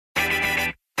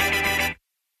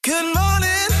Good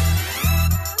morning,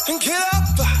 and get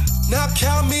up, now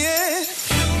count me in.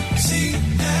 UC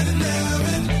and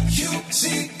Aaron,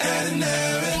 UC and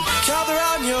Aaron. Gather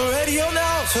on your radio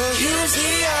now for UC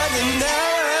and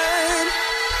Aaron.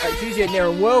 It's UC and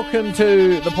Aaron. Welcome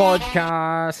to the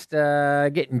podcast.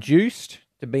 Getting juiced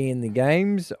to be in the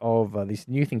games of this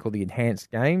new thing called the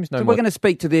Enhanced Games. So we're going to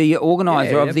speak to the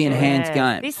organiser of the Enhanced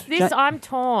Games. This I'm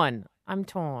torn.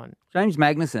 James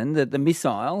Magnuson, the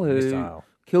missile who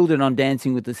killed it on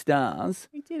Dancing with the Stars.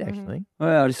 He did, actually.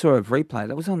 Well, I just saw a replay.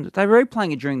 They were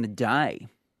replaying it during the day.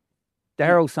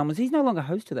 Daryl Summers, he's no longer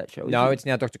host of that show. No, it's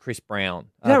now Dr. Chris Brown.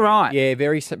 Is that right? Yeah,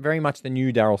 very much the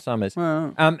new Daryl Summers.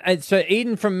 Wow. And so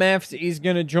Eden from Maths is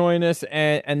going to join us,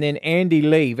 and then Andy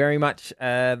Lee, very much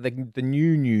the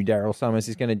new Daryl Summers,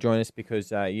 is going to join us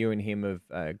because you and him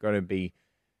have got to be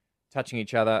touching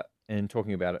each other and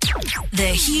talking about it.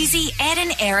 The Husey, Ed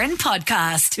and Aaron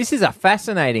podcast. This is a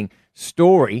fascinating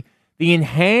story. The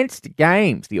Enhanced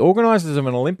Games, the organisers of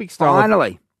an Olympic style.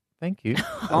 Finally. Thank you.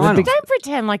 Don't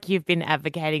pretend like you've been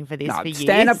advocating for this for years.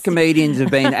 Stand-up comedians have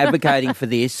been advocating for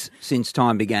this since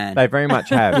time began. They very much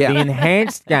have. Yeah. The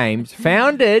Enhanced Games,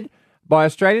 founded by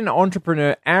Australian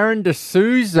entrepreneur Aaron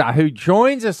D'Souza, who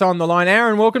joins us on the line.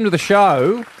 Aaron, welcome to the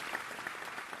show.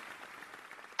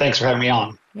 Thanks for having me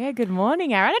on. Yeah, good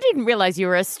morning, Aaron. I didn't realise you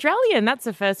were Australian. That's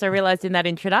the first I realised in that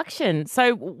introduction.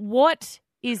 So what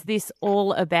is this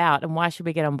all about and why should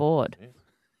we get on board?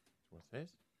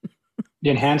 The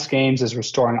Enhanced Games is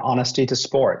restoring honesty to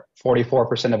sport.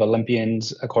 44% of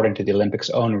Olympians, according to the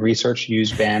Olympics' own research,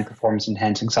 use banned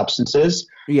performance-enhancing substances,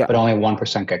 but only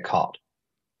 1% get caught.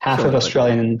 Half of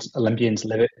Australian Olympians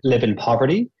live in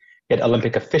poverty, yet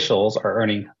Olympic officials are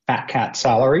earning fat cat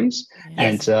salaries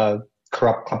and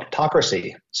corrupt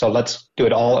kleptocracy. So let's do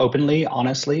it all openly,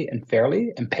 honestly, and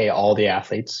fairly, and pay all the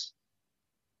athletes.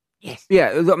 Yes.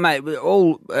 Yeah, look, mate.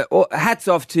 All hats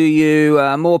off to you.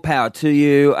 More power to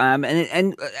you.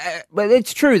 But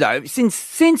it's true though.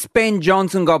 Since Ben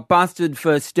Johnson got busted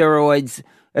for steroids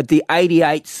at the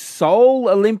 '88 Seoul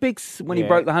Olympics when he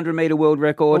broke the 100-meter world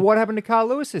record. Well, what happened to Carl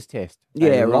Lewis's test?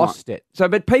 They lost it. So,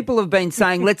 but people have been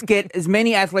saying, let's get as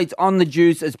many athletes on the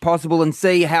juice as possible and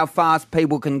see how fast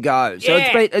people can go. So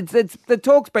it's the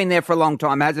talk's been there for a long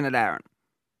time, hasn't it, Aaron?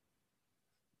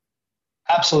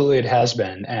 Absolutely, it has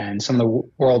been. And some of the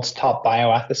world's top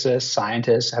bioethicists,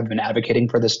 scientists have been advocating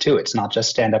for this too. It's not just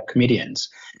stand-up comedians.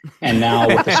 And now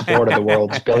with the support of the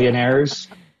world's billionaires.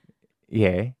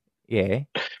 Yeah.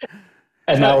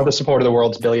 And now with the support of the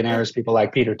world's billionaires, people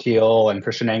like Peter Thiel and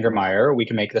Christian Angermeyer, we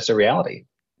can make this a reality.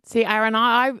 See, Aaron,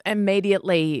 I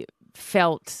immediately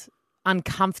felt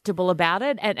uncomfortable about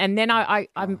it. And then I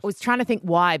was trying to think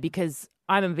why, because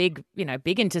I'm big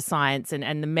into science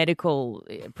and the medical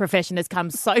profession has come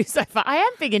so far. I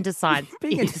am big into science.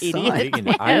 Big into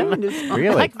idiot. science.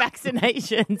 Really? Like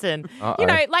vaccinations and,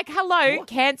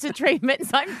 cancer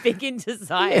treatments. I'm big into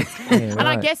science. Yeah, and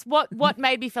I guess what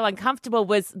made me feel uncomfortable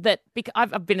was that because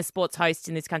I've been a sports host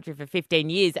in this country for 15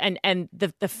 years and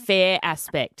the fair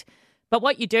aspect. But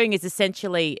what you're doing is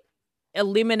essentially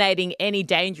eliminating any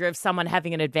danger of someone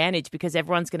having an advantage because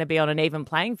everyone's going to be on an even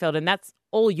playing field and that's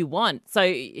all you want. So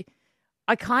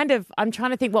I'm trying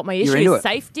to think what my issue is.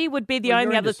 Safety would be the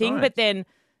only other thing, but then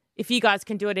if you guys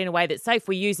can do it in a way that's safe,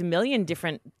 we use a million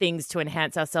different things to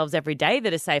enhance ourselves every day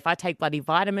that are safe. I take bloody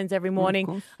vitamins every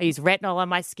morning. I use retinol on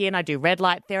my skin. I do red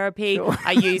light therapy. Sure.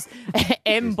 I use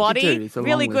M-Body.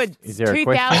 Really good.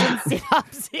 2,000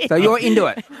 sit-ups. So you're into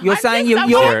it. You're saying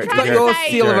you've got your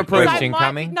seal of approval.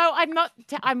 No, I'm not.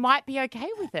 I might be okay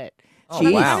with it. Oh,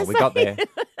 wow, we got there.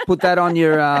 Put that on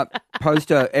your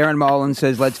poster. Erin Molan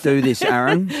says, let's do this,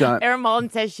 Aaron. So Erin Molan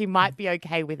says she might be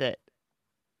okay with it.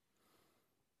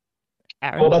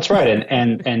 Aaron. Well, that's right,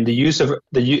 and the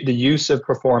use of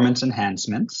performance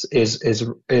enhancements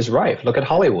is rife. Look at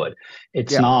Hollywood;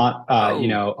 it's not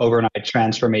overnight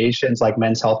transformations like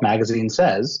Men's Health magazine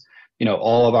says.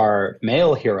 All of our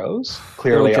male heroes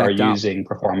clearly are using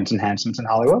performance enhancements in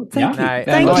Hollywood. Thank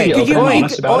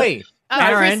you.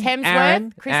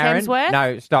 Chris Hemsworth.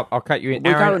 No, stop! I'll cut you in.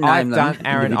 Aaron,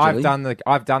 I've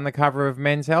done the cover of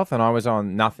Men's Health, and I was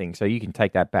on nothing. So you can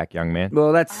take that back, young man.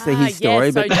 Well, that's his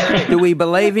story. But do we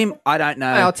believe him? I don't know.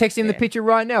 I'll text him the picture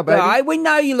right now, baby. No, we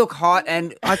know you look hot,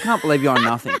 and I can't believe you're on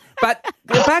nothing. But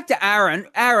back to Aaron.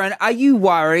 Aaron, are you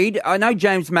worried? I know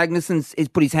James Magnuson has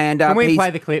put his hand up. Can we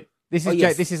play the clip? This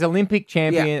is this is Olympic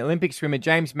champion, Olympic swimmer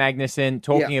James Magnuson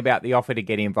talking about the offer to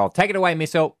get involved. Take it away,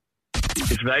 Missile.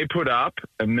 If they put up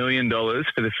 $1 million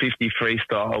for the 50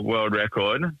 freestyle world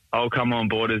record, I'll come on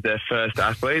board as their first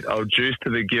athlete. I'll juice to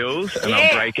the gills and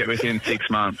I'll break it within 6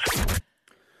 months.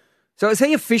 So is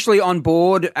he officially on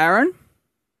board, Aaron?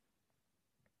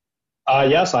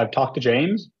 Yes, I've talked to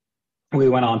James. We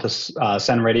went on to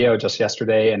Sen Radio just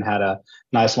yesterday and had a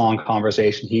nice long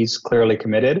conversation. He's clearly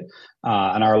committed,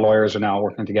 and our lawyers are now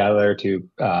working together to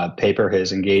paper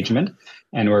his engagement.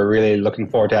 And we're really looking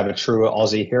forward to having a true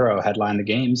Aussie hero headline the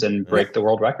games and break the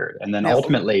world record. And then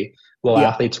ultimately, will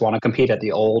athletes want to compete at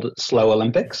the old slow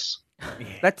Olympics?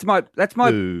 That's my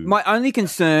only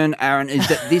concern, Aaron, is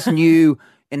that this new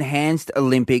enhanced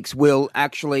Olympics will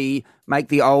actually make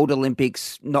the old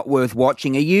Olympics not worth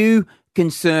watching. Are you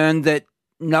concerned that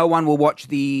no one will watch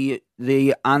the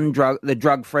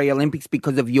drug-free Olympics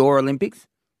because of your Olympics?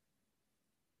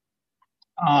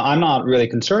 I'm not really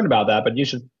concerned about that, but you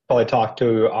should probably talk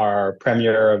to our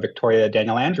Premier Victoria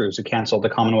Daniel Andrews, who canceled the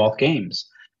Commonwealth Games.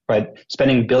 Right,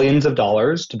 spending billions of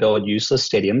dollars to build useless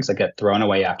stadiums that get thrown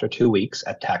away after 2 weeks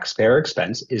at taxpayer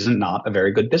expense is not a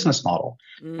very good business model.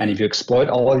 And if you exploit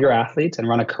all of your athletes and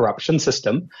run a corruption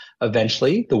system,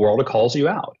 eventually the world calls you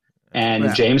out.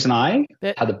 And James and I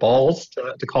had the balls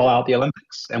to call out the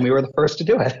Olympics, and we were the first to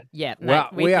do it. Yeah,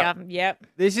 Yep.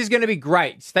 This is going to be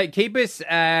great. Keep us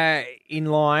in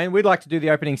line. We'd like to do the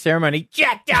opening ceremony.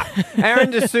 Jacked up.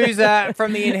 Aaron D'Souza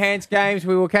from the Enhanced Games.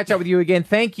 We will catch up with you again.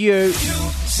 Thank you.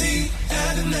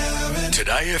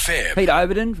 Today FM. Pete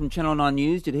Overton from Channel 9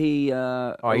 News, did he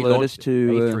alert us to...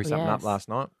 He threw something up last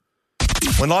night.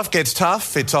 When life gets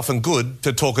tough, it's often good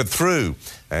to talk it through.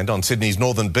 And on Sydney's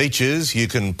northern beaches, you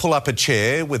can pull up a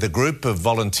chair with a group of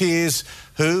volunteers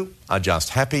who are just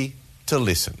happy to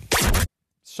listen.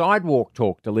 Sidewalk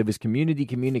Talk delivers community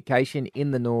communication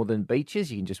in the northern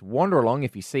beaches. You can just wander along.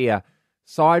 If you see a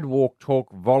Sidewalk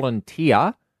Talk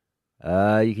volunteer,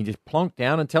 you can just plonk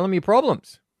down and tell them your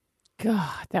problems.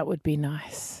 God, that would be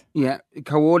nice. Yeah,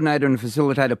 coordinator and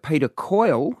facilitator Peter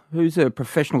Coyle, who's a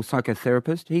professional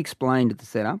psychotherapist, he explained the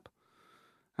setup.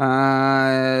 They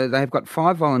have got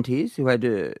 5 volunteers who had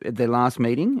at their last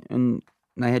meeting, and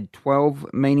they had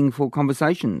 12 meaningful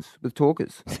conversations with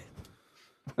talkers.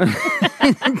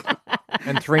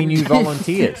 And 3 new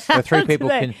volunteers. So 3 people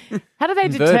can. How do they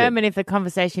determine if the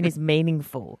conversation is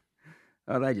meaningful?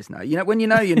 Oh, they just know. When you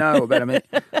know about them.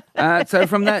 So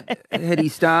from that heady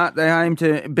start, they aim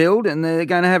to build, and they're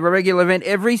going to have a regular event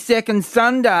every second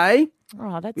Sunday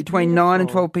between 9 and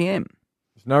 12 p.m.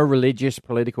 There's no religious,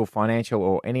 political, financial,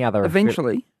 or any other...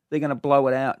 Eventually, they're going to blow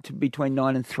it out to between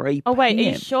 9 and 3 p.m. Oh, wait, are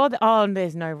you sure?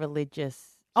 There's no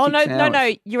religious... Oh,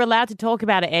 no. You're allowed to talk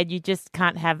about it, Ed. You just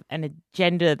can't have an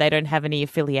agenda. They don't have any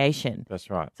affiliation. That's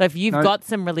right. So if you've got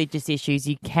some religious issues,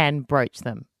 you can broach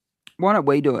them. Why don't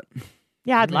we do it?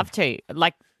 Yeah, I'd love to.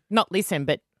 Not listen,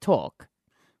 but talk.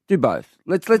 Do both.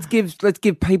 Let's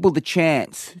give people the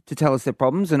chance to tell us their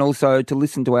problems and also to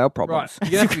listen to our problems.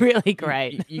 Right. It's really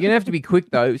great. You're going to have to be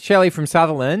quick, though. Shelley from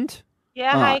Sutherland.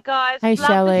 Yeah, hey guys. Hey, love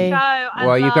Shelley. the show.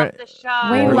 I love the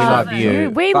show. We love you.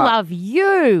 We love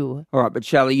you. All right, but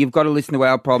Shelley, you've got to listen to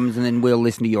our problems and then we'll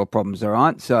listen to your problems, all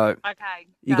right? So okay,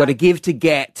 you've got to give to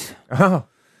get. Oh.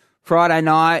 Friday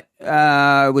night,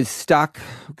 was stuck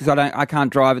because I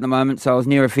can't drive at the moment, so I was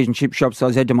near a fish and chip shop, so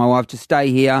I said to my wife to stay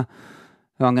here.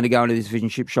 I'm going to go into this fish and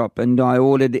chip shop, and I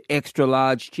ordered extra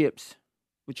large chips,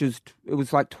 it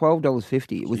was like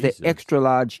 $12.50. It was the extra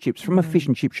large chips from a fish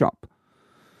and chip shop.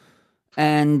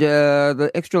 And the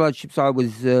extra large chips I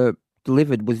was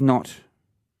delivered was not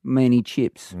many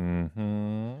chips. Mm-hmm.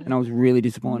 And I was really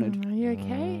disappointed. Are you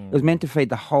okay? It was meant to feed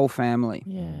the whole family.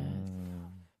 Yeah.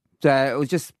 So it was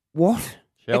just, what?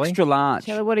 Shelley? Extra large.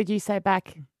 Shelley, what did you say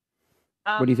back?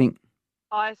 What do you think?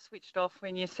 I switched off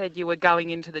when you said you were going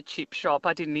into the chip shop.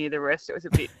 I didn't hear the rest. It was a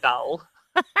bit dull.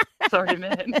 Sorry,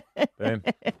 man. Boom.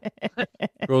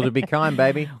 Rule to be kind,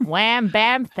 baby. Wham,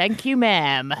 bam, thank you,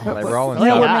 ma'am. Well, they roll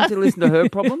Now we're meant to listen to her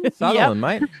problems? Sutherland,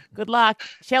 mate. Good luck.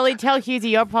 Shelley, tell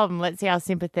Husey your problem. Let's see how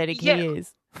sympathetic he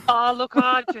is. Oh, look,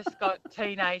 I've just got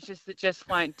teenagers that just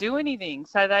won't do anything.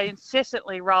 So they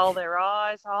incessantly roll their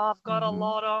eyes. Oh, I've got a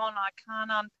lot on. I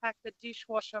can't unpack the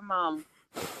dishwasher, Mum.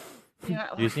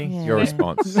 Husey, your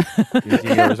response.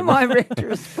 Husey, your response. My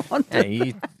response. Yeah,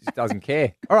 he doesn't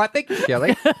care. All right, thank you,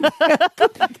 Shelley.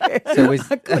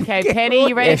 Okay, Penny,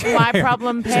 you ready for my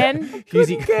problem, Pen?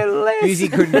 Husey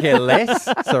couldn't care less.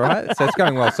 It's all right. So it's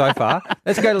going well so far.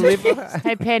 Let's go to Liv.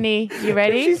 Hey, Penny, you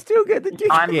ready? She still get the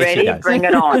gift. I'm Yes, she ready. does. Bring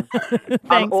it on. Thanks,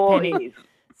 I'm all Penny. ears.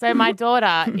 So my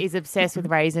daughter is obsessed with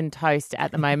raisin toast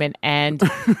at the moment, and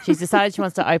she's decided she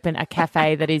wants to open a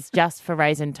cafe that is just for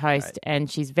raisin toast, and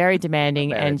she's very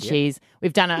demanding, and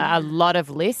we've done a lot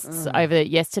of lists over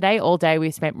yesterday. All day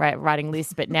we spent writing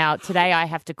lists, but now today I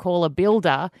have to call a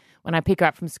builder when I pick her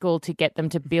up from school to get them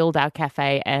to build our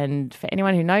cafe. And for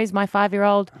anyone who knows my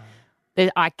 5-year-old,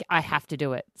 I have to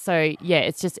do it. So, yeah,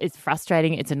 it's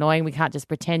frustrating. It's annoying. We can't just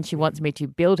pretend. She wants me to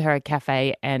build her a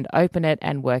cafe and open it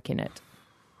and work in it.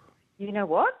 You know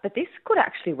what? But this could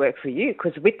actually work for you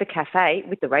because with the cafe,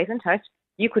 with the raisin toast,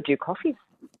 you could do coffees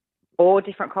or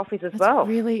different coffees as well.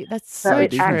 That's so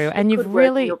true. And you've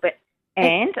really...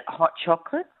 And hot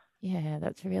chocolate. Yeah,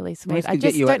 that's really sweet. This I could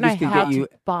just get you- don't know this could how get you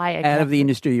to buy a Out cafe. of the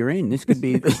industry you're in, this could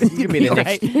be the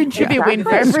next. It should be a win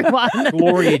for everyone.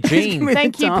 Gloria Jean.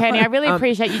 Thank you, Penny. I really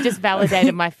appreciate you just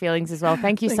validated my feelings as well.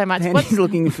 Thank you so much. Penny's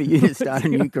looking for you to start a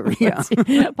new career.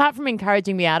 Apart from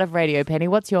encouraging me out of radio, Penny,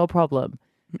 what's your problem?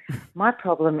 My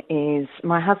problem is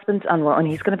my husband's unwell and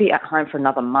he's going to be at home for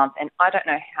another month, and I don't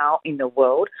know how in the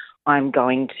world I'm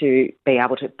going to be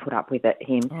able to put up with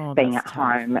him being at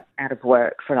home out of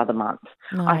work for another month.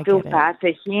 No, I feel bad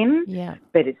for him,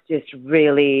 but it's just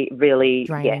really, really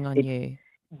draining on you.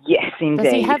 Yes, indeed.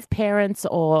 Does he have parents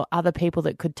or other people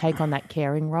that could take on that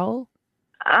caring role?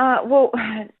 Well,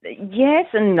 yes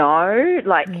and no.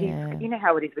 Like, you know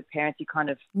how it is with parents, you kind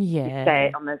of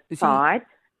stay on the side.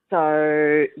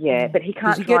 So, but he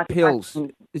can't. Does he get pills?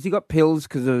 Has he got pills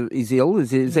because he's ill?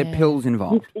 Is there pills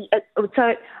involved?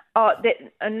 Not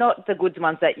the good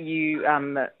ones that you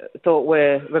thought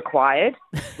were required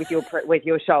with your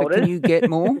shoulders. But can you get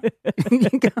more?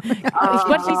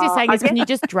 What she's saying is, can you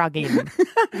just drug him?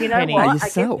 You know Penny? what? I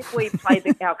guess if we play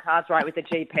our cards right with the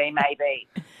GP, maybe,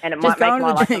 and it might make my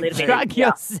life a little bit drug easier.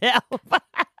 yourself.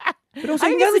 But also,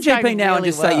 you can go to the GP now and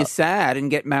just say you're sad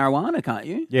and get marijuana, can't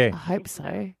you? Yeah. I hope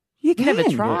so. You can. Never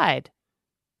tried.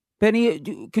 Benny,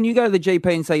 can you go to the GP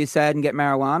and say you're sad and get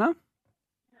marijuana?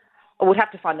 We'd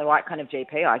have to find the right kind of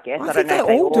GP, I guess. I don't think know if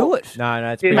they all do it.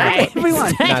 No, it's Do pretty they? much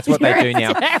Everyone. no, it's what they do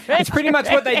now. It's pretty much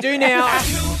what they do now.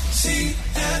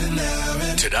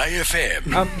 Today FM.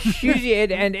 Hughesy,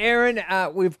 Ed and Aaron,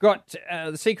 we've got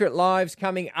the Secret Lives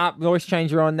coming up. Voice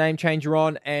changer on, name changer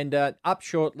on, and up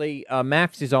shortly.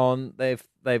 Maths is on.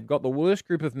 They've got the worst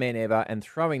group of men ever and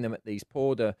throwing them at these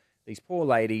poor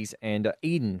ladies. And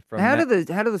Eden from How do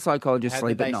the psychologists how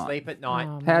sleep do at they night? sleep at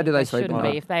night? How do they sleep at Shouldn't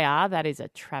night? be. If they are, that is a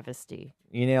travesty.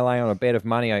 You now lay on a bed of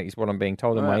money is what I'm being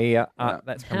told in my ear.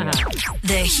 That's coming up.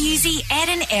 The Hughesy, Ed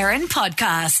and Aaron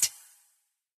podcast.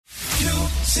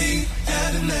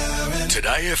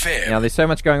 Today FM. Now, there's so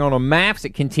much going on Maths.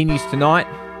 It continues tonight.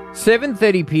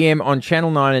 7:30 p.m. on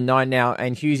Channel 9 and 9 Now.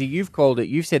 And Hughesy, you've called it.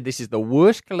 You've said this is the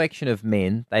worst collection of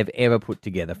men they've ever put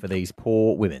together for these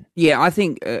poor women. Yeah, I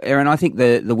think, Aaron,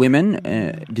 the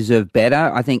women deserve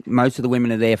better. I think most of the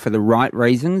women are there for the right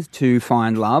reasons to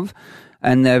find love.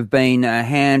 And they've been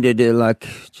handed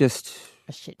just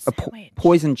A shit a sandwich.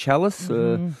 poison chalice. I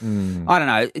don't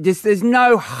know. There's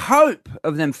no hope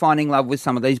of them finding love with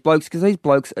some of these blokes because these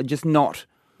blokes are just not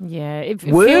it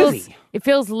worthy.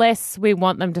 feels less we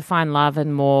want them to find love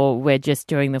and more we're just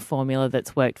doing the formula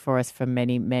that's worked for us for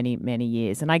many, many, many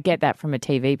years. And I get that from a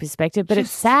TV perspective, but it's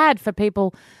sad for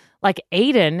people like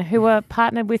Eden who are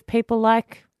partnered with people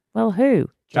like, well,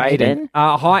 who? Jaden.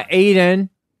 Hi,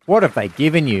 Eden. What have they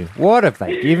given you?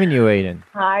 Eden?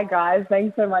 Hi, guys.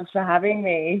 Thanks so much for having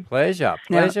me. Pleasure.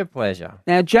 Now,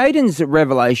 Jaden's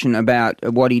revelation about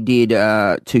what he did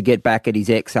to get back at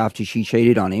his ex after she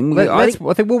cheated on him. I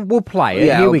think we'll play it.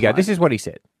 Yeah, Here we I'll go. play. This is what he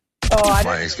said.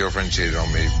 My ex-girlfriend cheated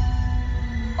on me.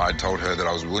 I told her that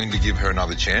I was willing to give her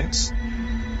another chance,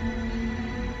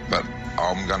 but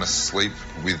I'm going to sleep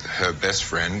with her best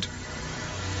friend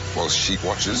while she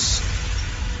watches.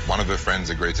 One of her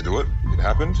friends agreed to do it. It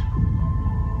happened.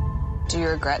 Do you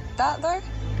regret that, though?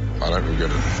 I don't regret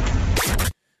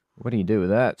it. What do you do with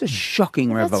that? It's a shocking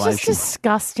That's revelation. just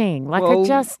disgusting. Like, Well, it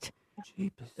just...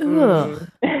 Ugh.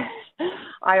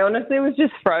 I honestly was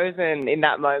just frozen in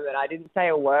that moment. I didn't say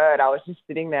a word. I was just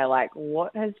sitting there like,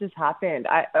 what has just happened?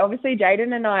 Obviously,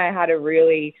 Jaden and I had a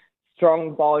really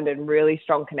strong bond and really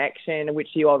strong connection, which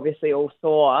you obviously all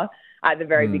saw at the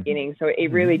very beginning. So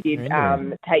it really did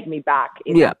take me back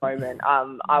in that moment.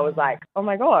 I was like, oh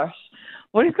my gosh,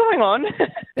 what is going on?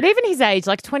 But even his age,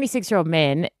 like 26-year-old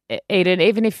men, Eden,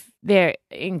 even if they're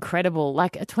incredible,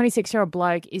 like a 26-year-old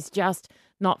bloke is just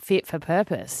not fit for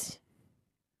purpose.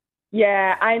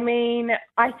 Yeah, I mean,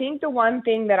 I think the one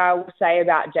thing that I will say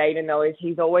about Jaden, though, is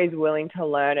he's always willing to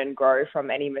learn and grow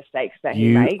from any mistakes that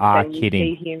he makes. You are and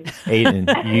kidding. See him... Eden,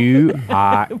 you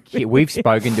are we've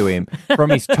spoken to him. From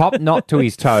his top knot to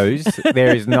his toes,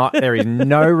 there is no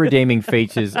redeeming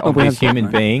features of this human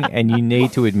being, and you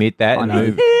need to admit that. I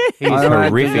know. He's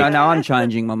horrific. I know I'm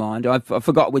changing my mind. I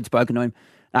forgot we'd spoken to him.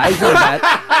 No, he's not a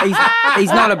bad. He's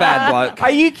not a bad bloke.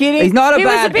 Are you kidding? He's not a He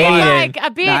was bad a bit bloke. like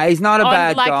a bit. No, he's not a on,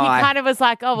 bad like, guy. He kind of was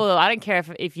like, oh well, I don't care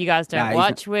if you guys don't No,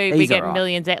 watch. We he's get all right.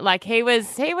 millions. Like he was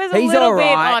a He's little all bit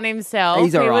right. on himself.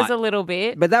 He's all he was right. a little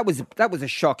bit. But that was a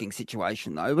shocking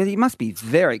situation, though. But he must be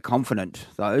very confident,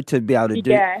 though, to be able to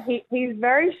do. Yeah, he's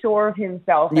very sure of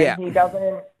himself, Yeah. and he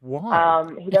doesn't.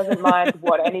 Why? He doesn't mind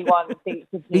what anyone thinks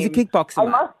of him. He's a kickboxer.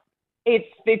 mate.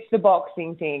 It's the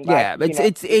boxing thing. Yeah, like,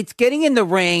 it's getting in the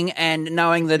ring and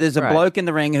knowing that there's a Right. bloke in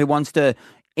the ring who wants to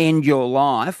end your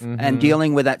life and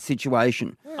dealing with that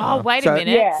situation. Oh, wait So- a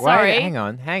minute. Yeah. Sorry. Wait, hang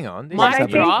on. This Mine is I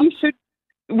something- drop. think you should.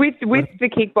 With the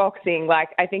kickboxing,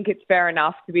 like I think it's fair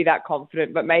enough to be that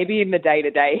confident, but maybe in the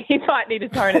day-to-day, he might need to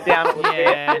tone it down a little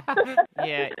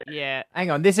bit. Yeah.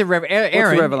 Hang on. This is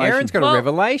Aaron. revelation? Aaron's got a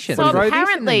revelation. So Throw this in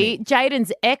apparently, the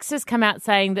Jaden's ex has come out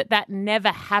saying that never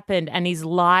happened, and he's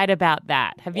lied about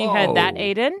that. Have you heard that,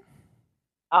 Eden?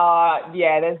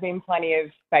 Yeah, there's been plenty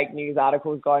of fake news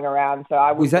articles going around. So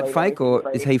I Was that fake or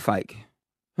is he fake?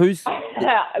 Who's?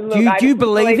 Look, do you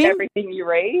believe him? everything you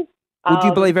read? Or do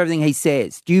you believe everything he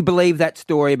says? Do you believe that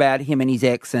story about him and his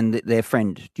ex and their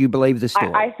friend? Do you believe the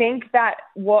story? I think that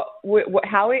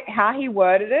how he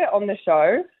worded it on the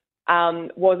show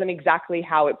wasn't exactly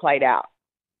how it played out.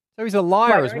 So he's a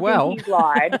liar I don't as think well. he's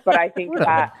lied, but I think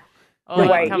that Oh,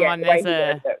 the way, come on, the way there's he a.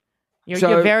 worded it.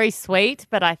 You're very sweet,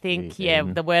 but I think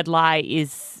the word lie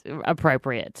is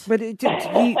appropriate. But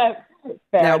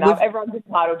Fair Now, enough. we've- Everyone's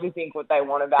entitled to think what they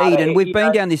want about Eden, it. we've you been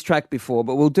know. down this track before,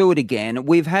 but we'll do it again.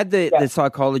 We've had the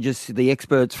psychologists, the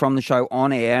experts from the show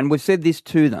on air, and we've said this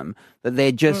to them, that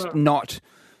they're just not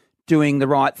doing the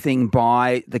right thing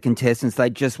by the contestants.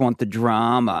 They just want the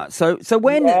drama. So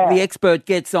when the expert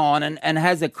gets on and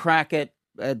has a crack at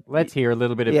Let's hear a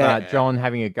little bit of John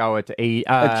having a go at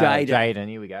Jaden.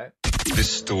 Here we go.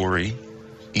 This story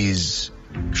is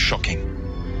shocking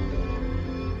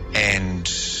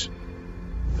and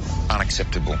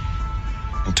unacceptable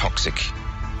and toxic.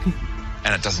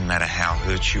 And it doesn't matter how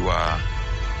hurt you are.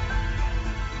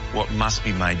 What must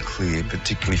be made clear,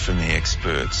 particularly from the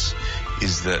experts,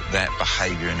 is that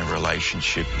behaviour in a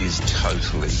relationship is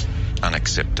totally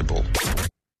unacceptable.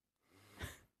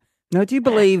 Now, do you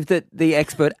believe that the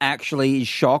expert actually is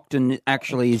shocked and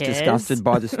actually is disgusted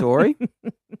by the story?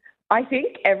 I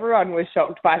think everyone was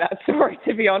shocked by that story,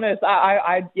 to be honest.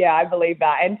 I believe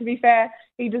that. And to be fair,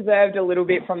 he deserved a little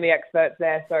bit from the experts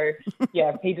there. So,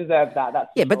 yeah, he deserved that. That's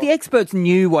Yeah, but the experts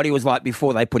knew what he was like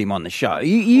before they put him on the show.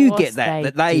 You course get that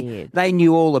they they did. they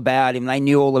knew all about him. They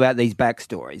knew all about these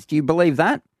backstories. Do you believe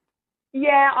that?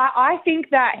 Yeah, I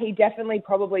think that he definitely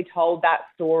probably told that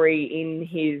story in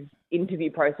his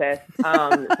interview process.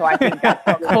 So I think that's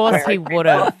probably Of course where he it came would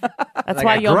have. from. That's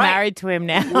why you're great. married to him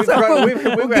now.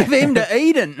 We'll give him to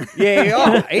Eden.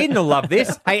 Yeah, Eden will love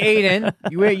this. Hey, Eden,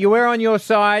 you were on your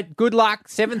side. Good luck.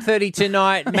 7:30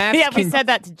 tonight. Maths Yeah, we can- said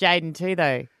that to Jaden too,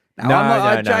 though.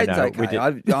 No, Jade's no, okay. we did-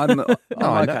 I'm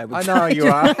okay with I know you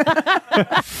are.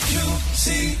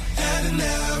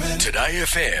 Today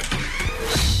FM.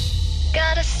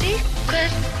 Got a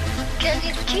secret, can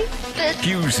you keep it?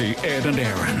 Husey, Ed and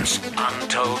Aaron's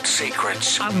Untold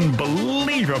Secrets.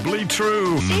 Unbelievably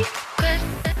true.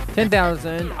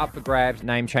 10,000 up for grabs.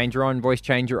 Name changer on, voice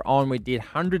changer on. We did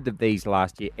hundreds of these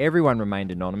last year. Everyone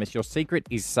remained anonymous. Your secret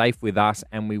is safe with us,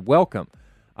 and we welcome,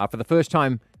 for the first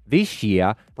time this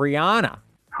year, Brianna.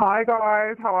 Hi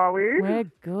guys, how are we? We're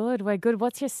good.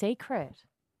 What's your secret?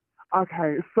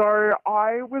 Okay, so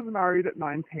I was married at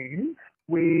 19.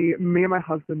 Me and my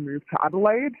husband moved to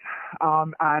Adelaide,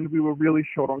 and we were really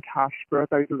short on cash.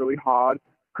 Birthdays are really hard.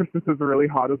 Christmases are really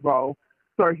hard as well.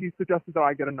 So he suggested that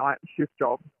I get a night shift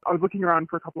job. I was looking around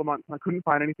for a couple of months and I couldn't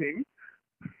find anything.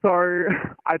 So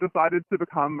I decided to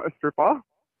become a stripper.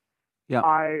 Yeah.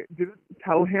 I didn't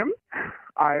tell him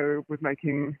I was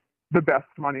making the best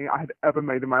money I had ever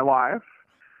made in my life.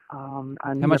 And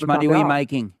How much money were you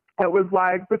making? It was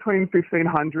like between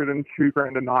 $1,500 and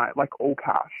 $2,000 a night, like all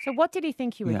cash. So what did he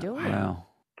think you were doing? Wow.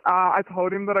 I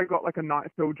told him that I got like a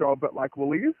night fill job at like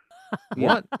Woolies.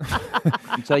 What?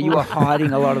 So you were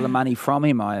hiding a lot of the money from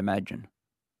him, I imagine.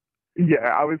 Yeah,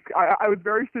 I was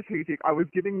very strategic. I was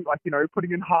giving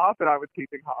putting in half and I was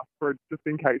keeping half for just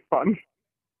in case fun.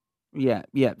 Yeah.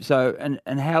 So and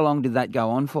how long did that go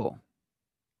on for?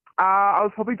 I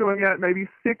was probably doing it maybe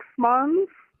 6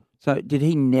 months. So did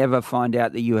he never find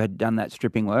out that you had done that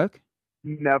stripping work?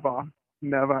 Never,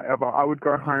 ever. I would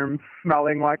go home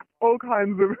smelling like all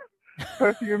kinds of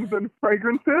perfumes and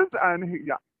fragrances, and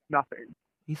nothing.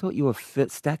 He thought you were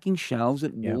stacking shelves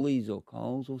at Woolies or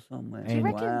Coles or somewhere. Do you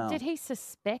reckon, Wow. did he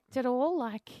suspect at all?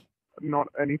 Like, not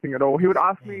anything at all. He would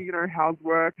ask me, how's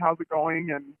work, how's it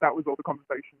going, and that was all the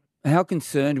conversation. How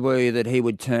concerned were you that he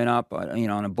would turn up,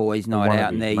 on a boys' night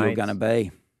out and there you were going to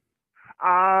be?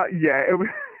 Yeah, it was,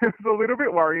 it was a little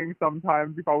bit worrying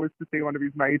sometimes if I was to see one of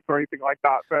his mates or anything like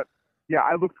that. But yeah,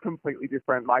 I looked completely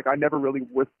different. Like, I never really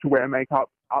was to wear makeup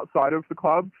outside of the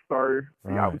club, so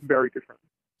yeah, it was very different.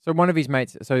 So one of his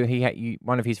mates,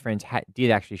 one of his friends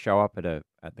did actually show up at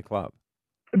the club.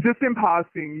 Just in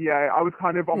passing, yeah. I was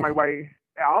kind of on my way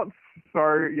out,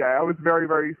 so yeah, I was very,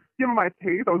 very skin on my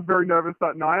teeth. I was very nervous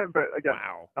that night, but again,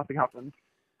 nothing happened.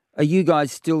 Are you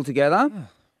guys still together?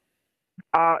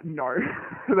 No,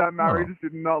 that marriage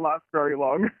did not last very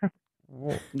long.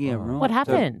 Yeah, right. What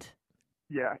happened?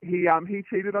 Yeah, he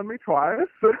cheated on me twice.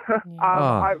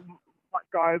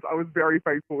 Guys, I was very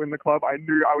faithful in the club. I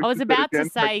knew I was about to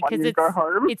say, because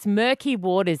it's murky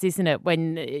waters, isn't it?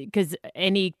 Because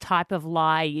any type of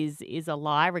lie is a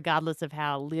lie, regardless of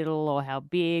how little or how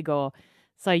big.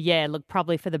 So yeah, look,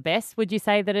 probably for the best. Would you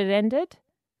say that it ended?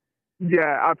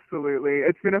 Yeah, absolutely.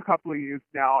 It's been a couple of years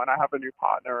now, and I have a new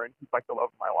partner, and he's like the love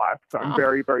of my life. So I'm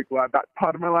very, very glad that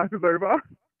part of my life is over.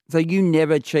 So you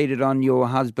never cheated on your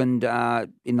husband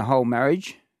in the whole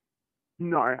marriage?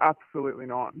 No, absolutely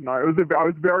not. No, I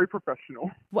was very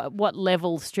professional. What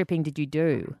level stripping did you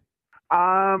do?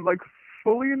 Like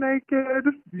fully naked.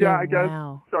 Yeah, I guess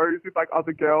shows with like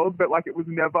other girls, but like it was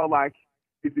never like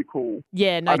physical.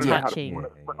 Yeah, no touching.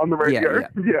 On the radio.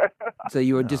 Yeah. So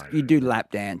you do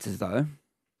lap dances though?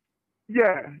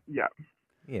 Yeah.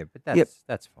 Yeah, but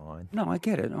that's fine. No, I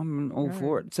get it. I'm all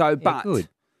for it. So, good.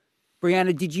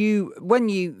 Brianna, when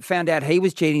you found out he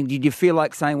was cheating, did you feel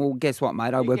like saying, well, guess what,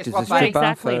 mate? I worked as a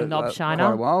stripper for knob shiner.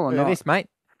 quite a while. Or not? This, mate.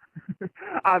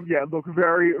 Yeah, look,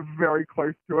 very, very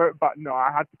close to it, but no,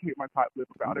 I had to keep my tight lip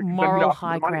about it. Moral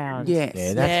high ground. Yes.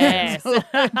 Yeah, yes.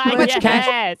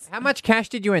 How much cash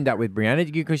did you end up with,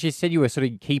 Brianna? Because you said you were sort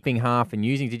of keeping half and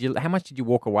using. How much did you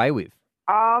walk away with?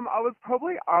 I was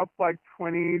probably up like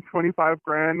 20, 25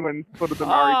 grand when sort of the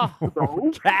marriage was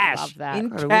over. Cash. Love that.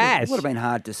 In It cash. would have been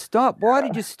hard to stop. Why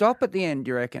did you stop at the end, do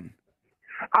you reckon?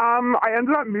 I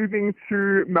ended up moving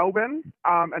to Melbourne,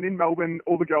 and in Melbourne,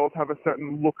 all the girls have a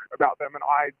certain look about them, and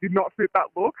I did not fit that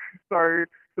look, so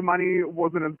the money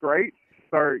wasn't as great.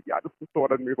 So, yeah, I just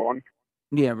thought I'd move on.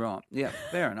 Yeah, right. Yeah,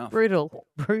 fair enough. Brutal.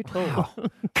 Wow.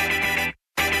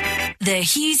 The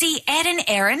Hughesy, Ed and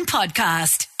Erin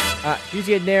podcast.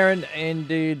 Hughesy, Ed and Erin, and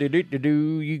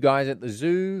you guys at the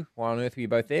zoo. Why on earth were you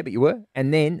both there? But you were.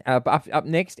 And then up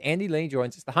next, Andy Lee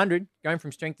joins us. The 100, going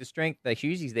from strength to strength. The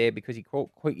Hughesy's there because he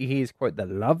hears the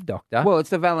Love Doctor. Well, it's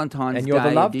the Valentine's Day and you're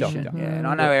the Love edition. Doctor. Yeah, and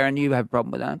I know, Erin, you have a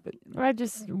problem with that. But I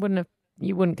just you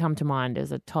wouldn't come to mind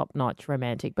as a top-notch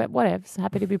romantic, but whatever.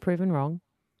 Happy to be proven wrong.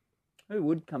 Who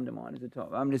would come to mind as a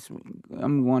top?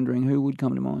 I'm wondering who would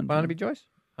come to mind. Barnaby Joyce?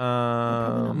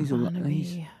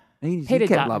 He Peter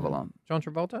kept Dutton. love along. John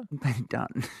Travolta? Peter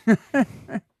Dutton.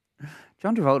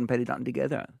 John Travolta and Peter Dutton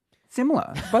together.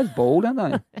 Similar. Both bald, aren't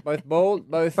they? Both bald,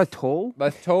 both tall.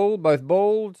 Both tall, both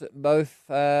bald, both...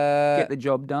 Get the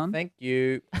job done. Thank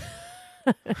you.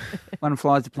 One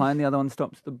flies the plane, the other one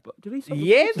stops the... Did he stop the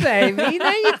Yeah, baby.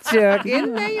 Now you're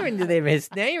talking. Now you're into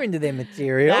their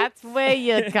material. That's where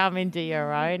you come into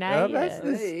your own, eh? Oh, that's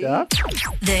the stuff.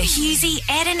 The Hughesy,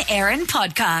 Ed and Erin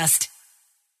podcast.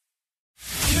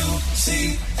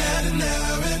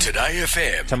 Today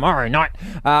FM. Tomorrow night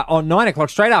on 9 o'clock,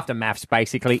 straight after maths,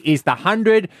 basically, is the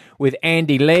 100 with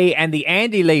Andy Lee. And the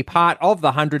Andy Lee part of the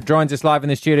 100 joins us live in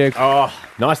the studio. Oh,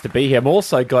 nice to be here. I've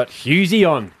also got Hughesy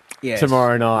on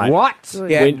tomorrow night. What?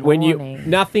 When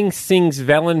nothing sings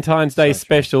Valentine's Day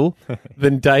special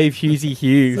than Dave Hughesy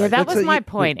Hughes. Yeah, that was my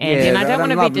point, Andy. And I don't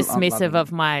want to be dismissive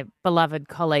of my beloved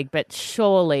colleague, but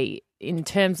surely in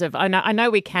terms of, I know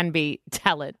we can be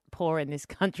talent poor in this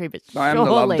country, but surely, I am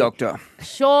the Love Doctor.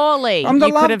 Surely I'm the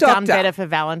you Love could have done Doctor. better for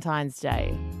Valentine's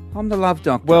Day. I'm the Love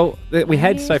Doctor. Well, we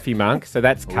had Sophie Monk, so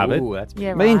that's covered. Ooh, that's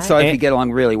Yeah, Me and right. Sophie get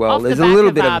along really well. Off There's the a back little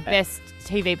of bit our of... best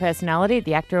TV personality at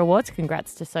the Actor Awards.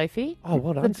 Congrats to Sophie. Oh,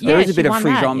 well done. There is a she bit of won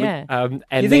free that, zone. yeah. And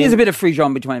You think there's a bit of free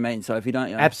zone between me and Sophie, don't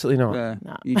you? Absolutely not.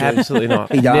 Yeah, you do. Absolutely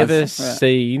not. He does. Never Yeah.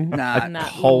 seen a Nah.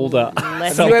 colder.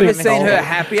 Less Have you ever something seen her colder.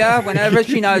 happier? Whenever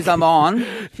she knows I'm on,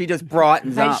 she just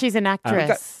brightens Hey, up. she's an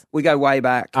actress. We go way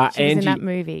back. She was in Angie, that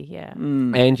movie, yeah.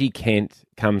 Angie Kent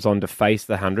comes on to face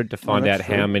the 100 to find out that's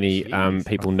how many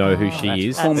people know who she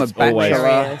is. Former It's always-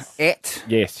 bachelorette.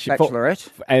 Yes. Bachelorette.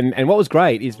 And what was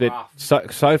great is that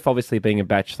Soph obviously being a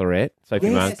bachelorette, Sophie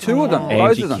Yes, Monk, two of them. Both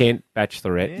Angie of them. Kent,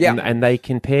 bachelorette, Yeah. and they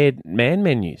compared man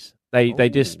menus. They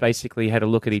just basically had a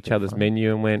look at each other's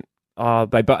menu and went,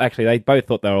 they both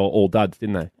thought they were all duds,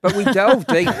 didn't they? But we delved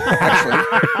deep,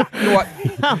 actually. You know what?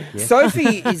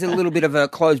 Sophie is a little bit of a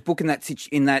closed book in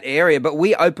that area, but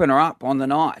we open her up on the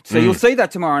night. So you'll see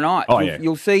that tomorrow night. Oh,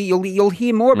 You'll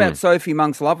hear more about Sophie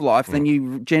Monk's love life than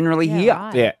you generally hear.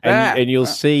 Right. Yeah, and you'll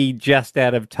see just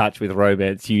out of touch with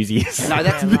romance Hughes. No,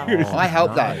 that's I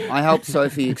help though. I help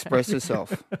Sophie express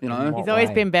herself. You know, He's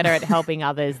always been better at helping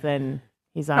others than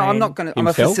his own. no, I'm not going to. I'm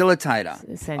a facilitator.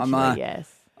 Essentially, yes.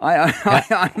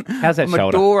 How's that I'm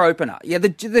shoulder? a door opener. Yeah,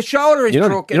 the shoulder is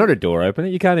crooked. You're not a door opener.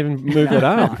 You can't even move that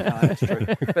arm. No, that's true.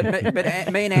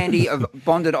 But me and Andy have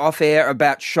bonded off air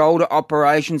about shoulder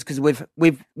operations because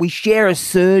we share a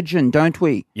surgeon, don't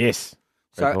we? Yes.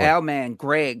 So our man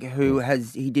Greg,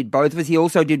 he did both of us. He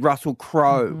also did Russell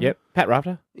Crowe. Yep. Pat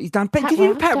Rafter. He's done. Did he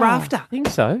do Pat Rafter? I think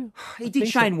so. He did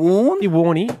Shane Warne. He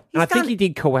Warney. And I think he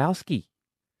did Kowalski.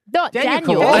 Not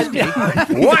Daniel. Wow,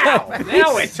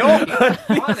 now we're talking.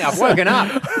 Finally, I've woken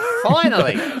up.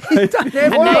 Finally. He's done A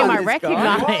name I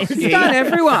recognise. He's done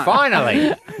everyone.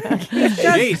 Finally.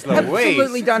 Jeez Louise.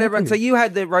 Absolutely done everyone. So you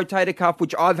had the rotator cuff,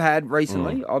 which I've had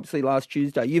recently, obviously last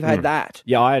Tuesday. You've had that.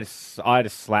 Yeah, I had a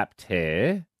slap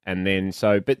tear, and then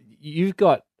but you've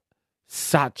got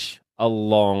such a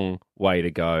long way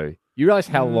to go. You realise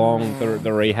how long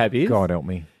the rehab is? God help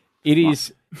me. It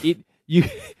is.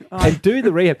 And do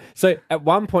the rehab. So at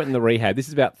one point in the rehab, this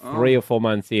is about 3 or 4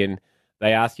 months in,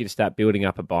 they asked you to start building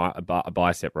up a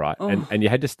bicep, right? And you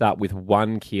had to start with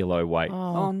 1 kilo weight.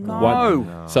 Oh,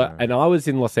 no. So, and I was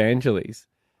in Los Angeles,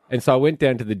 and so I went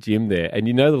down to the gym there, and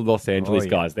you know the Los Angeles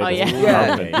guys, they're just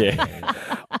loving it. Yeah.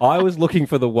 I was looking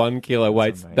for the 1 kilo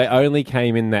weights. They only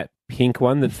came in that pink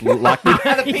one that's like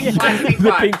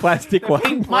the pink plastic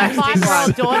one. My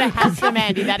 5-year-old daughter has them,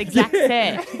 Andy, that exact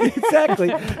set.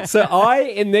 Exactly. So I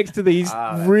am next to these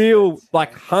real,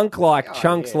 like, hunk-like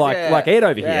chunks like Ed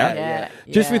over here,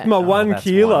 just with my 1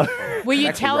 kilo. Were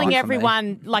you telling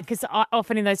everyone, like, because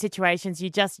often in those situations,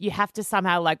 you have to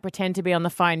somehow, like, pretend to be on the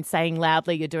phone saying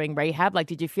loudly you're doing rehab? Like,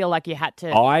 did you feel like you had to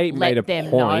I let made a them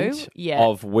point know?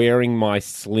 of wearing my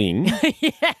sling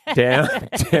down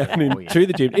into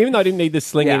the gym, even though I didn't need the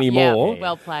sling anymore.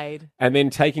 Well played. And then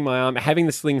taking my arm, having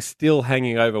the sling still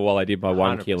hanging over while I did my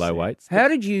 1 kilo weights. How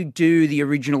did you do the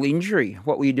original injury?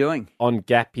 What were you doing? On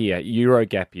gap year, Euro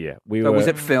gap year. Was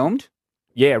it filmed?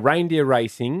 Yeah, reindeer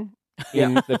racing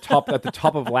at the top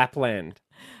of Lapland.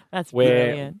 That's where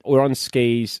brilliant. we're on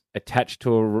skis attached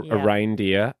to a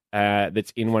reindeer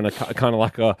that's in one kind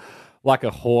of like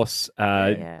a horse.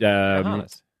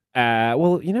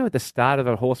 Well, you know, at the start of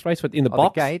a horse race, in the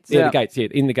box, the gates, the gates,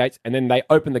 in the gates, and then they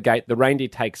open the gate. The reindeer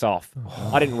takes off.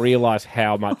 I didn't realise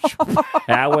how much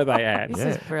power they had.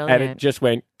 This is brilliant. And it just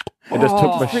went. It just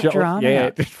took my shot.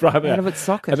 Out. Just right out of its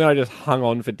socket. And then I just hung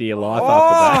on for dear life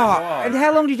after that. And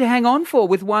how long did you hang on for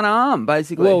with one arm,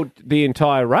 basically? Well, the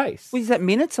entire race. Was that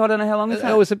minutes? I don't know how long it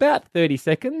was about 30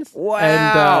 seconds. Wow.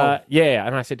 And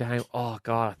and I said to him, "Oh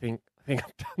God, I think I've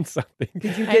done something."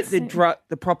 Did you get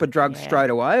the proper drug straight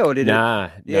away, or did it? Nah.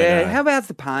 How about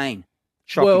the pain?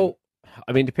 Shocking. Well,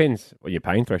 I mean, depends what your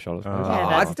pain threshold is.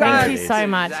 Thank you so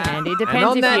much, Andy. Depends and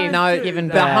on if that you've note, given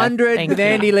the birth. 100 Thank with you.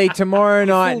 Andy Lee tomorrow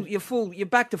night. You're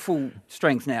back to full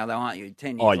strength now, though, aren't you?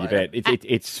 10 years Oh, you later. bet.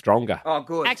 It's stronger. Oh,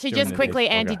 good. Actually, just quickly,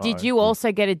 Andy, did you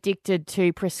also get addicted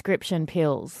to prescription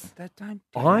pills? That don't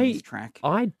track.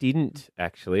 I didn't,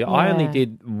 actually. I only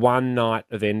did 1 night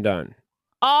of endone.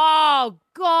 Oh,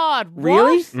 God. What?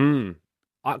 Really?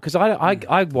 Because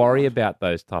I worry about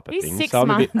those type of He's things. 6 So I'm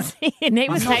a bit- months in. He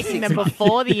was taking them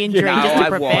before the injury just to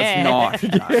prepare. I was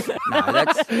not. No,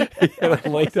 that's...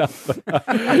 lead up.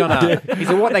 He's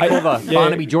a what they call the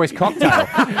Barnaby Joyce cocktail.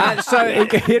 So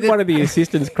he had one of the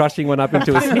assistants crushing one up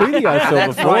into a smoothie I saw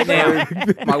That's before. right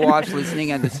now. My wife's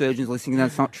listening and the surgeon's listening.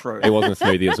 That's not true. It wasn't a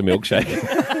smoothie, it was a milkshake.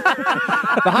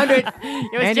 The 100, It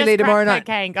was Andy just Lee tomorrow night.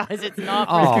 cocaine, guys. It's not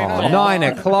Oh, prescription. 9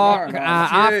 o'clock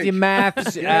after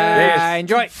maths.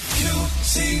 Enjoy.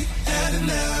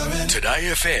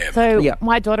 Today FM. So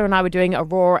my daughter and I were doing a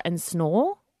roar and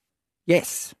snore.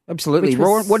 Yes, absolutely. Which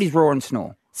was- What is roar and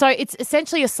snore? So it's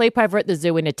essentially a sleepover at the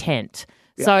zoo in a tent.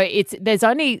 So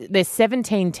there's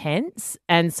 17 tents,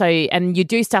 and you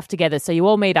do stuff together. So you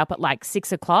all meet up at like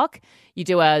 6 o'clock. You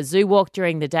do a zoo walk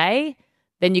during the day,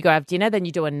 then you go have dinner, then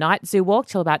you do a night zoo walk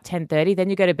till about 10:30. Then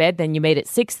you go to bed. Then you meet at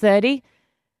 6:30,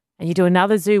 and you do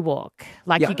another zoo walk.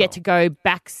 Like you get to go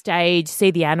backstage, see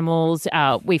the animals.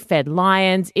 We fed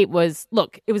lions. It was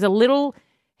a little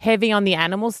heavy on the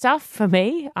animal stuff for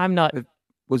me. I'm not.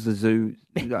 Was the zoo?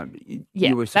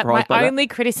 You were that surprised my by only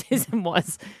criticism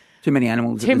was too many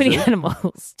animals. too many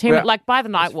animals. Yeah. Like by the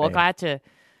night walk, I had to.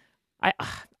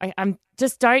 I'm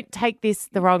just don't take this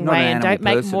the wrong Not an way and animal don't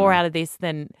make person, more though. out of this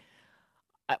than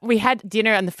we had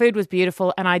dinner and the food was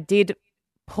beautiful and I did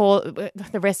pour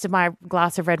the rest of my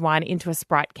glass of red wine into a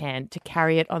Sprite can to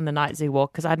carry it on the night zoo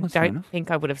walk because I don't think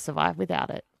I would have survived without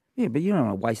it. Yeah, but you don't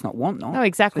want to waste not want not. No,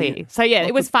 exactly. So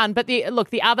it was fun. But the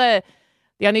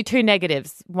only two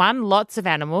negatives. One, lots of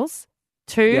animals.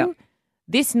 Two,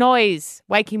 this noise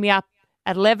waking me up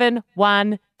at 11,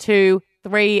 1, 2,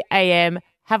 3 a.m.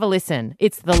 Have a listen.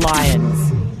 It's the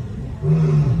lions.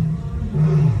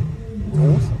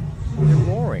 Awesome. They're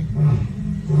roaring.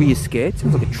 Were you scared?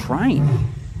 Sounds like a train.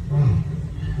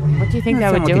 What do you think they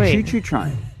were Sound like doing? a choo-choo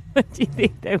train. What do you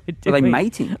think they were doing? Were they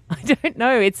mating? I don't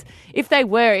know. It's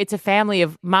a family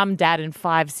of mum, dad, and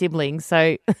 5 siblings. So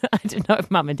I don't know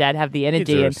if mum and dad have the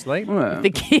energy. Kids are and asleep. Well, the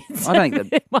kids. I think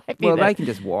that. it might be They can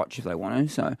just watch if they want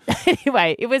to. So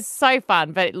Anyway, it was so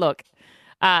fun. But look,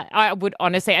 I would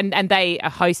honestly, and they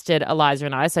hosted Eliza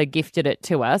and I, so gifted it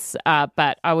to us.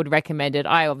 But I would recommend it.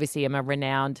 I obviously am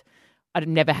I'd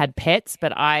never had pets,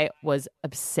 but I was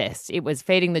obsessed. It was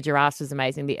feeding the giraffes was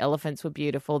amazing. The elephants were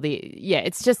beautiful.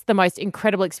 It's just the most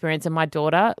incredible experience. And my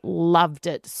daughter loved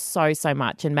it so, so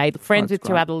much and made friends with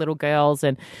 2 other little girls.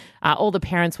 And all the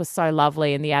parents were so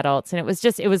lovely and the adults. And it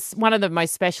was one of the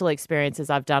most special experiences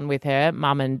I've done with her,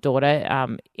 mum and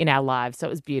daughter, in our lives. So it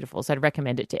was beautiful. So I'd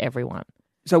recommend it to everyone.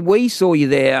 So we saw you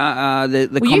there, the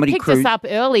comedy you picked crew. us up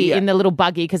early in the little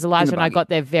buggy because Elijah and I buggy. got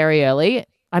there very early.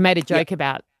 I made a joke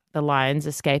about the lions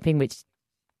escaping, which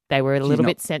they were a little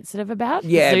bit sensitive about.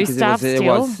 Yeah, Zoo because stuff there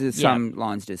still. was some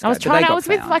lines to escape. I was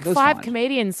with like 5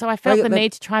 comedians, so I felt the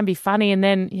need to try and be funny, and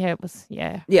then,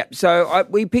 Yeah, so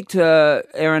we picked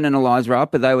Erin and Eliza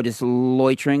up, but they were just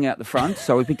loitering out the front.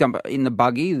 So we picked them up in the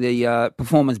buggy, the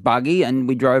performers' buggy, and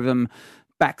we drove them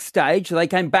backstage. So they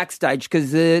came backstage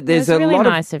because there's a really lot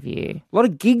nice of you. A lot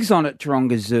of gigs on at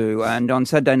Taronga Zoo, and on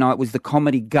Saturday night was the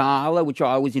comedy gala, which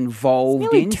I was involved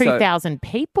Nearly in. 2,000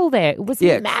 people there. It was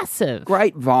massive.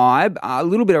 Great vibe. A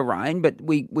little bit of rain, but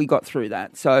we got through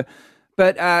that. So,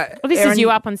 but this Erin, is you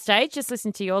up on stage. Just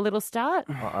listen to your little start.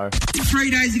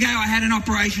 3 days ago, I had an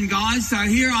operation, guys. So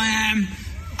here I am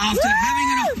after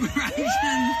having an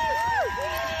operation.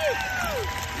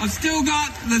 I've still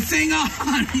got the thing on.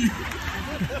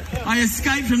 I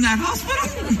escaped from that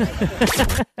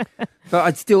hospital.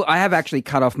 But I have actually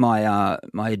cut off my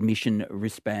my admission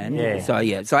wristband. Yeah.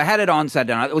 So I had it on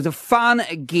Saturday night. It was a fun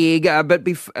gig,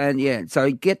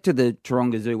 so get to the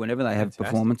Taronga Zoo whenever they have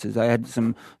performances. They had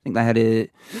some. I think they had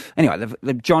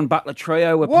the John Butler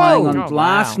Trio were playing on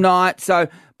last night. So.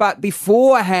 But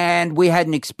beforehand, we had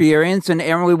an experience, and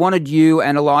Erin, we wanted you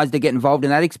and Eliza to get involved in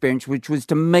that experience, which was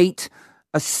to meet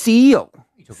a seal.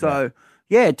 So.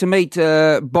 Yeah, to meet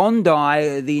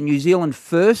Bondi, the New Zealand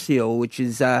fur seal, which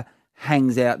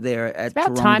hangs out there at It's about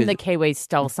Taronga. time the Kiwis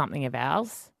stole something of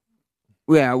ours.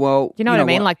 Yeah, well... Do you know what I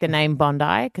mean? Like the name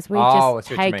Bondi? Because we just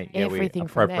take everything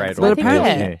from there. So But I think,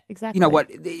 apparently, exactly. you know what?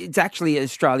 It's actually an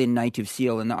Australian native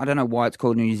seal, and I don't know why it's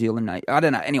called New Zealand native. I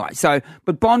don't know. Anyway,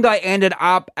 but Bondi ended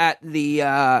up at the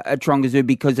at Taronga Zoo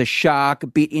because a shark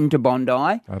bit into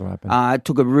Bondi. That'll happen.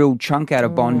 Took a real chunk out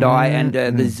of Bondi, and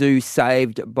the zoo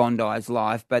saved Bondi's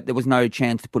life, but there was no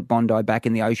chance to put Bondi back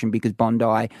in the ocean because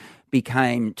Bondi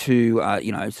became too,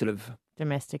 sort of...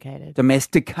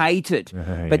 Domesticated.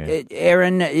 But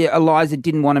Erin, Eliza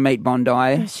didn't want to meet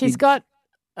Bondi. She's got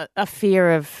a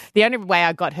fear of... The only way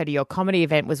I got her to your comedy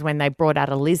event was when they brought out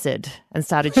a lizard and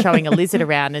started showing a lizard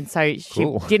around, and so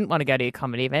she didn't want to go to your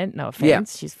comedy event. No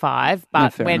offense, she's 5.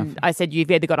 But when I said,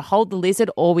 you've either got to hold the lizard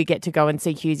or we get to go and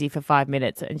see Husey for 5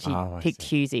 minutes, and she picked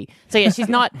Husey. So yeah, she's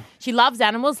not... She loves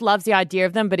animals, loves the idea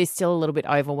of them, but is still a little bit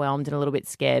overwhelmed and a little bit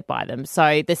scared by them.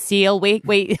 So the seal,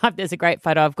 there's a great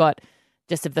photo I've got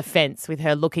just of the fence with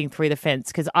her looking through the fence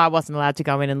because I wasn't allowed to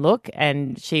go in and look,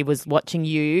 and she was watching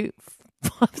you.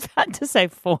 I was about to say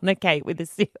fornicate with the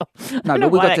seal. No, but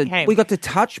we got to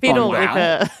touch Fiddle Bondi. with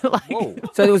her.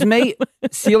 So there was me,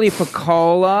 Celia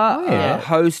Piccola,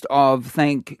 host of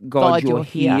Thank God You're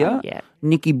Here. Yeah.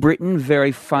 Nikki Britton,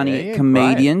 very funny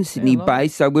comedian, great.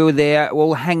 Sydney-based. So we were there,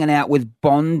 all hanging out with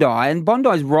Bondi, and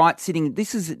Bondi's sitting.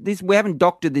 This. We haven't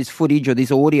doctored this footage or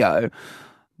this audio.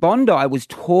 Bondi was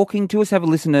talking to us. Have a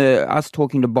listen to us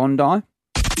talking to Bondi.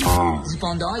 Is it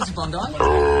Bondi?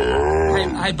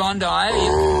 Hey, Bondi, are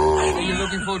you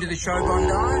looking forward to the show,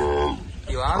 Bondi?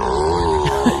 You are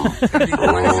looking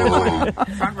forward to the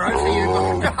show. Front row for you,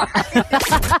 Bondi.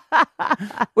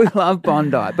 We love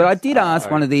Bondi. But I did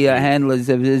ask one of the handlers,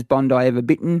 has Bondi ever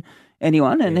bitten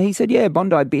anyone? And he said, yeah,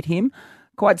 Bondi bit him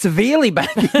quite severely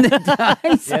back in the day.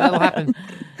 Yeah, that'll happen.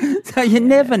 So you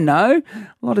never know.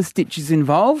 A lot of stitches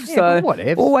involved. Yeah, so but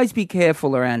whatever. always be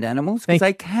careful around animals because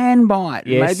they can bite.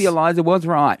 Yes. Maybe Eliza was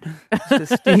right. So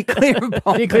steer clear of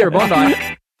Bondi. Steer clear of Bondi.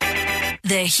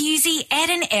 The Hughesy, Ed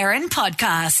and Erin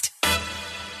podcast.